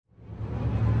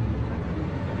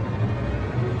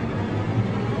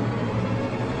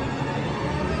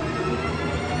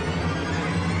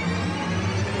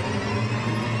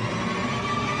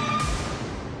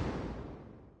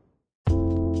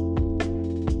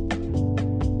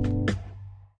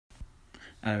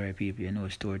Alright, people,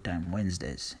 story time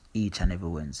Wednesdays, each and every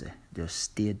Wednesday. Just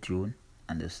stay tuned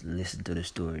and just listen to the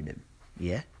story them.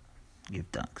 Yeah? Give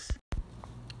thanks.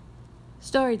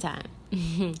 Story time.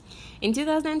 In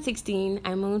 2016,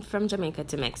 I moved from Jamaica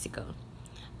to Mexico.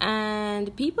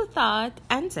 And people thought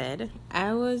and said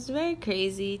I was very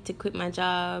crazy to quit my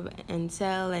job and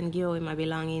sell and give away my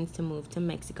belongings to move to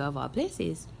Mexico, of all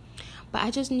places. But I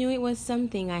just knew it was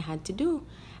something I had to do.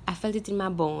 I felt it in my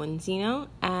bones,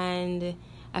 and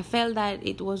I felt that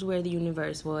it was where the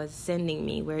universe was sending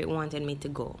me, where it wanted me to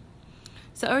go.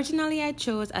 So originally I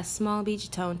chose a small beach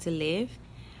town to live,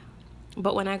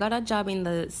 but when I got a job in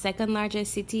the second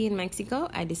largest city in Mexico,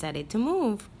 I decided to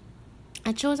move.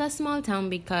 I chose a small town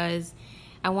because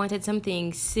I wanted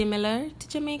something similar to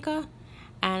Jamaica,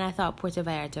 and I thought Puerto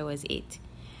Vallarta was it.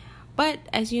 But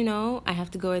as you know, I have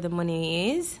to go where the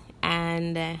money is,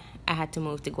 and I had to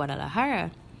move to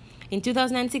Guadalajara. In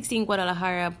 2016,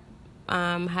 Guadalajara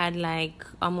had like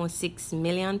almost 6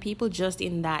 million people just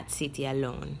in that city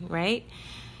alone, right?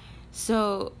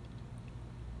 So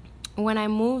when I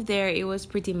moved there, it was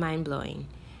pretty mind-blowing,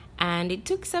 and it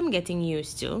took some getting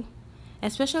used to,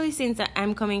 especially since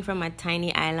I'm coming from a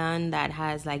tiny island that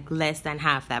has like less than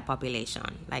half that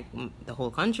population. Like the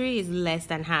whole country is less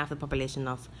than half the population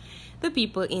of the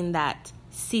people in that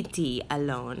city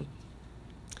alone.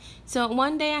 So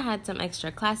one day I had some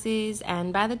extra classes,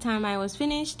 and by the time I was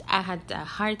finished, I had a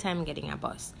hard time getting a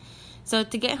bus. So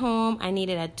to get home, I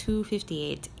needed a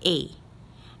 258A.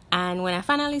 And when I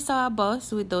finally saw a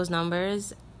bus with those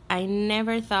numbers, I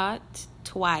never thought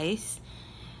twice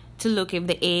to look if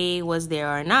the A was there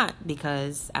or not,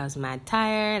 because I was mad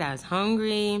tired, I was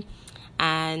hungry,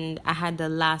 and I had the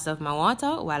last of my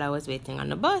water while I was waiting on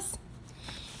the bus.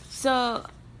 So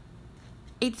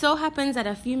it so happens that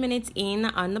a few minutes in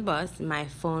on the bus, my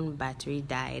phone battery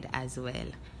died as well.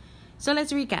 So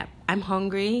let's recap. I'm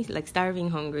hungry, like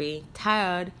starving hungry,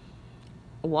 tired,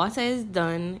 water is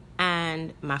done,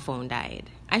 and my phone died.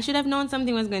 I should have known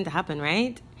something was going to happen,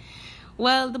 right?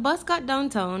 Well, the bus got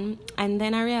downtown, and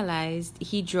then I realized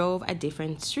he drove a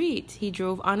different street. He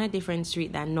drove on a different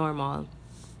street than normal.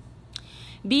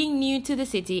 Being new to the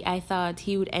city, I thought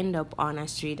he would end up on a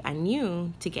street I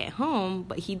knew to get home,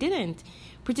 but he didn't.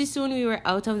 Pretty soon we were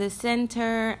out of the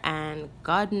center and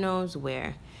God knows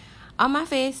where. On my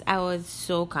face, I was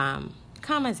so calm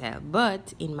as hell.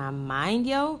 But in my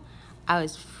mind, I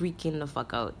was freaking the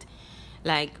fuck out.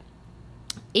 Like,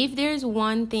 if there's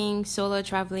one thing solo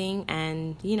traveling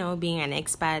and, being an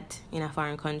expat in a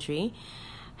foreign country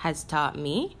has taught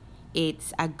me,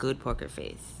 it's a good poker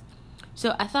face.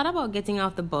 So I thought about getting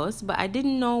off the bus, but I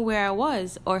didn't know where I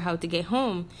was or how to get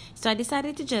home. So I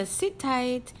decided to just sit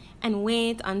tight and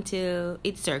wait until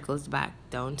it circles back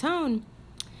downtown.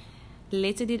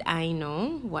 Little did I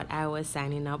know what I was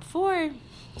signing up for.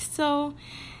 So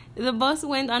the bus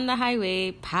went on the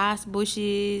highway, past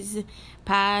bushes,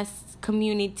 past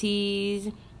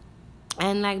communities,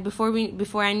 and like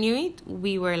before I knew it,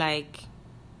 we were like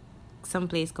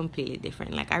someplace completely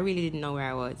different. Like I really didn't know where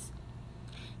I was.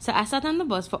 So I sat on the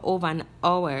bus for over an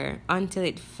hour until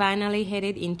it finally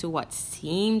headed into what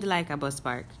seemed like a bus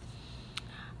park.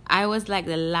 I was like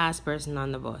the last person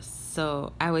on the bus,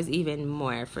 so I was even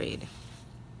more afraid.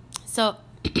 So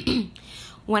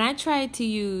when I tried to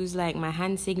use like my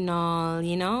hand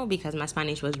signal, because my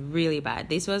Spanish was really bad.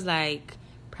 This was like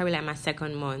probably like my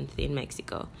second month in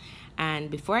Mexico.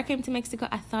 And before I came to Mexico,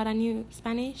 I thought I knew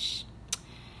Spanish.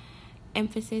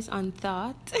 Emphasis on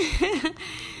thought.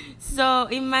 So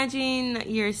imagine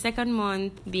your second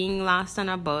month being lost on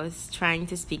a bus trying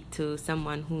to speak to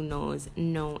someone who knows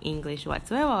no English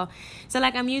whatsoever. So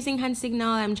like I'm using hand signal,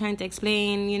 I'm trying to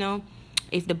explain,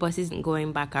 if the bus isn't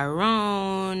going back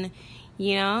around,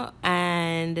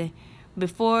 and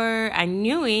before I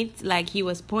knew it, like he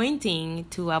was pointing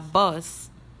to a bus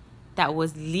that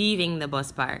was leaving the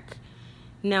bus park.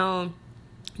 Now,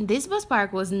 this bus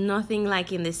park was nothing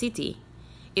like in the city.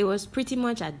 It was pretty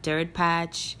much a dirt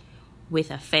patch with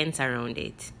a fence around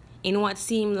it in what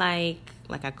seemed like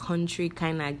a country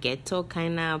kind of ghetto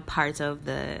kind of part of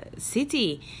the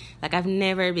city. Like I've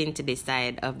never been to this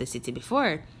side of the city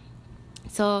before.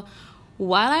 So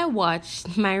while I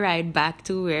watched my ride back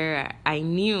to where I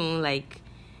knew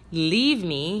leave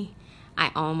me,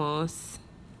 I almost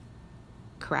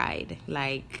cried.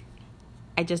 Like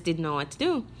I just didn't know what to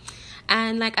do.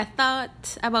 And I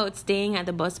thought about staying at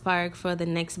the bus park for the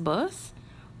next bus,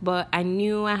 but I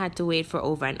knew I had to wait for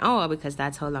over an hour because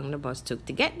that's how long the bus took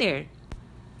to get there.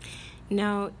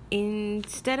 Now,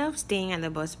 instead of staying at the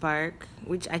bus park,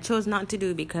 which I chose not to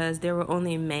do because there were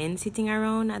only men sitting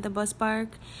around at the bus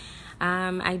park,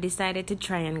 I decided to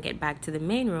try and get back to the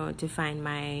main road to find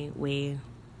my way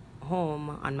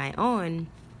home on my own.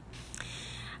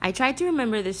 I tried to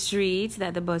remember the streets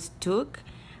that the bus took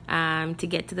to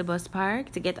get to the bus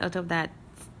park, to get out of that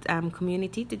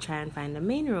community to try and find the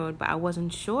main road, but I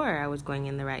wasn't sure I was going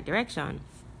in the right direction.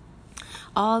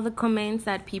 All the comments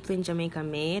that people in Jamaica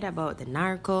made about the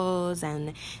narcos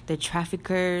and the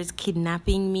traffickers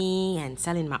kidnapping me and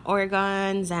selling my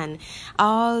organs and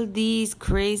all these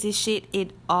crazy shit,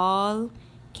 it all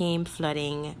came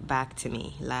flooding back to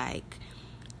me. Like,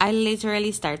 I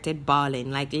literally started bawling,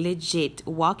 like legit,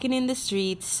 walking in the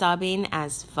streets, sobbing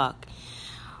as fuck.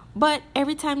 But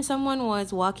every time someone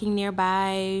was walking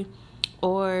nearby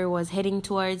or was heading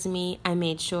towards me, I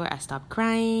made sure I stopped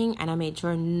crying and I made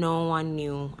sure no one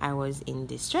knew I was in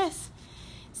distress.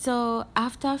 So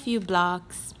after a few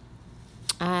blocks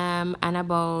and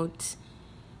about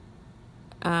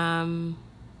a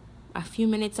few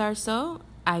minutes or so,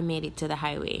 I made it to the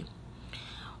highway.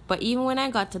 But even when I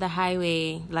got to the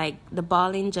highway, like the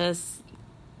bawling just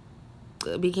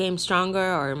became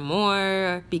stronger or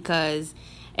more because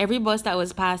every bus that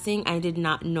was passing, I did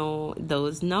not know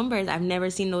those numbers. I've never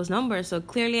seen those numbers. So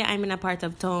clearly I'm in a part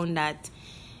of town that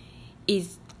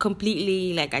is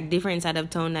completely like a different side of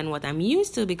town than what I'm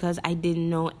used to because I didn't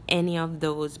know any of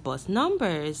those bus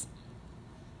numbers.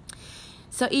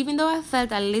 So even though I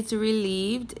felt a little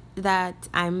relieved that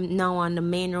I'm now on the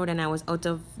main road and I was out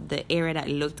of the area that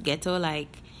looked ghetto,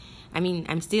 like, I mean,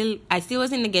 I still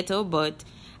was in the ghetto, but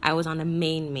I was on the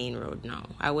main road now.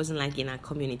 I wasn't like in a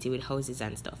community with houses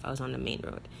and stuff. I was on the main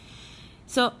road.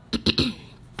 So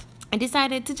I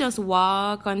decided to just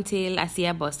walk until I see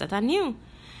a bus that I knew.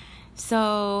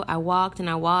 So I walked,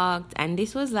 and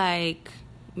this was like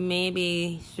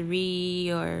maybe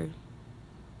 3 or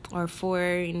 4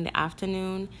 in the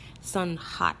afternoon. Sun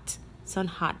hot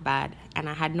bad, and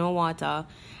I had no water.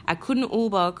 I couldn't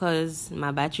Uber because my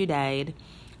battery died.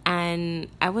 And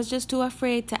I was just too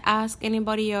afraid to ask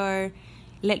anybody or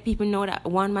let people know that,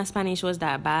 one, my Spanish was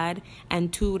that bad,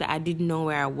 and 2, that I didn't know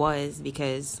where I was,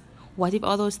 because what if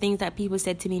all those things that people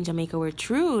said to me in Jamaica were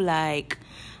true? Like,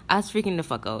 I was freaking the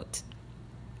fuck out.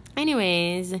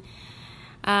 Anyways,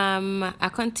 I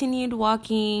continued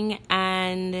walking,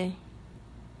 and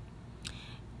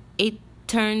it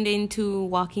turned into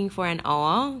walking for an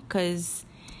hour because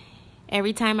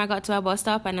every time I got to a bus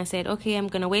stop and I said, okay, I'm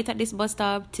going to wait at this bus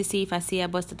stop to see if I see a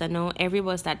bus that I know. Every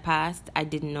bus that passed, I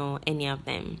didn't know any of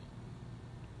them.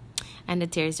 And the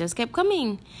tears just kept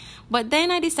coming. But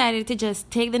then I decided to just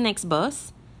take the next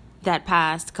bus that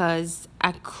passed because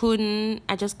I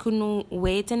just couldn't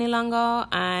wait any longer.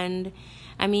 And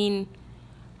I mean,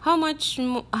 how much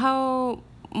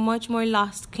more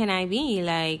lost can I be?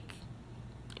 Like,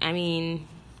 I mean,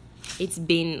 it's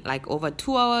been like over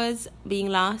 2 hours being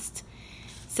lost.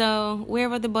 So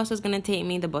wherever the bus was going to take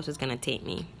me, the bus was going to take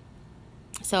me.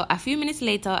 So a few minutes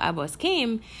later, a bus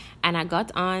came and I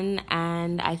got on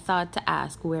and I thought to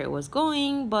ask where it was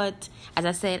going. But as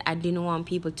I said, I didn't want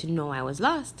people to know I was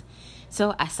lost.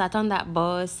 So I sat on that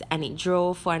bus and it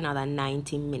drove for another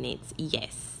 90 minutes.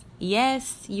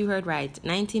 Yes, you heard right.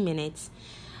 90 minutes,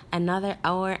 another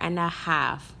hour and a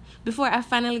half before I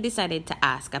finally decided to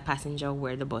ask a passenger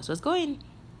where the bus was going.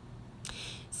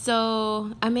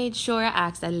 So I made sure I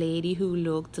asked a lady who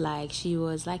looked like she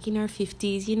was like in her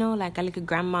 50s, like a little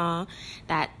grandma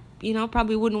that,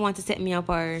 probably wouldn't want to set me up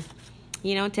or,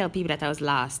 tell people that I was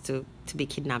lost to be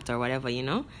kidnapped or whatever,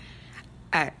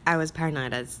 I was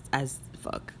paranoid as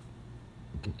fuck.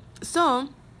 So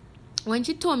when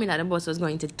she told me that the bus was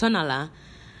going to Tonala,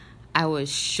 I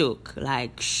was shook,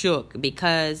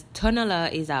 because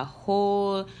Tonala is a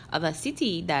whole other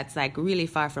city that's like really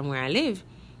far from where I live.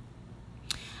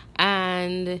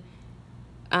 And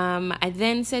I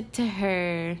then said to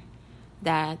her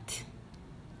that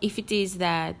if it is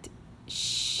that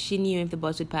she knew if the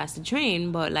bus would pass the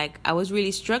train, but like I was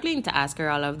really struggling to ask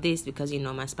her all of this because,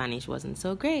 my Spanish wasn't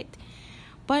so great.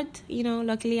 But,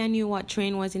 luckily I knew what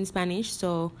train was in Spanish,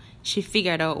 so she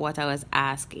figured out what I was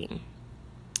asking,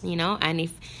 and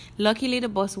if luckily the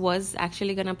bus was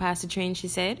actually going to pass the train, she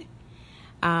said.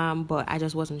 But I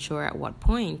just wasn't sure at what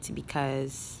point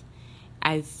because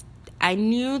I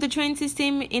knew the train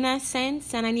system in a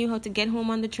sense and I knew how to get home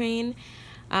on the train.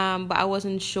 But I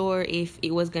wasn't sure if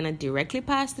it was going to directly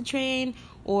pass the train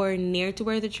or near to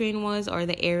where the train was or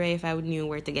the area if I knew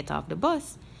where to get off the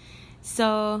bus.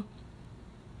 So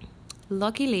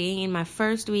luckily, in my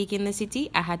first week in the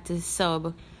city, I had to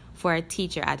sub for a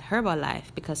teacher at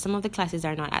Herbalife because some of the classes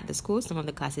are not at the school. Some of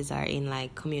the classes are in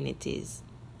like communities.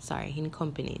 Sorry, in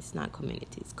companies, not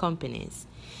communities, companies.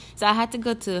 So I had to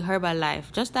go to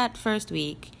Herbalife just that first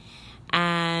week.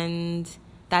 And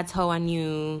that's how I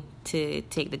knew to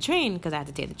take the train, because I had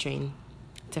to take the train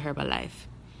to Herbalife.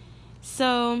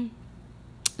 So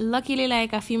luckily,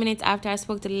 like a few minutes after I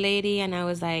spoke to the lady, and I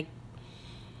was like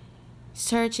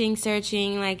searching,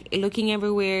 like looking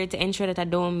everywhere to ensure that I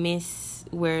don't miss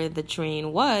where the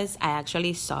train was, I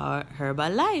actually saw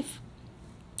Herbalife.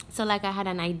 So like I had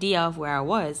an idea of where I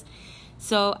was.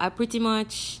 So I pretty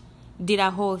much did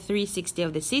a whole 360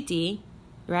 of the city,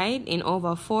 right, in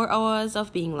over 4 hours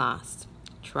of being lost.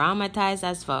 Traumatized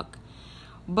as fuck.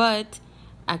 But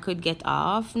I could get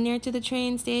off near to the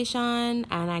train station,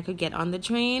 and I could get on the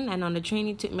train. And on the train,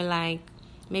 it took me like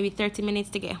maybe 30 minutes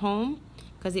to get home,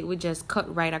 because it would just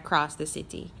cut right across the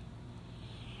city.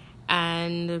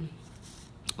 And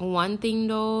one thing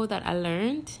though that I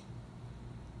learned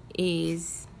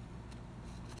is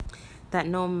that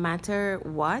no matter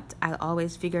what, I'll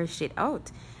always figure shit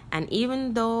out. And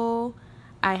even though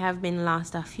I have been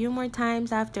lost a few more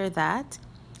times after that,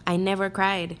 I never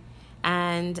cried.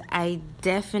 And I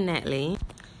definitely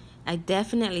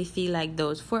feel like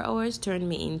those 4 hours turned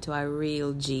me into a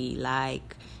real G.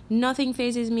 Like, nothing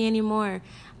phases me anymore.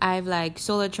 I've like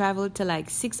solo traveled to like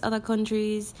 6 other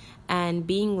countries, and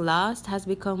being lost has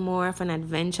become more of an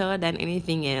adventure than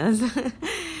anything else.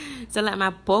 So like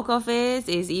my poker face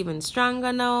is even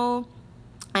stronger now.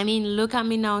 I mean, look at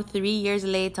me now 3 years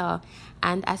later,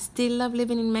 and I still love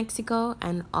living in Mexico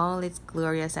and all its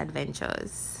glorious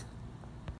adventures.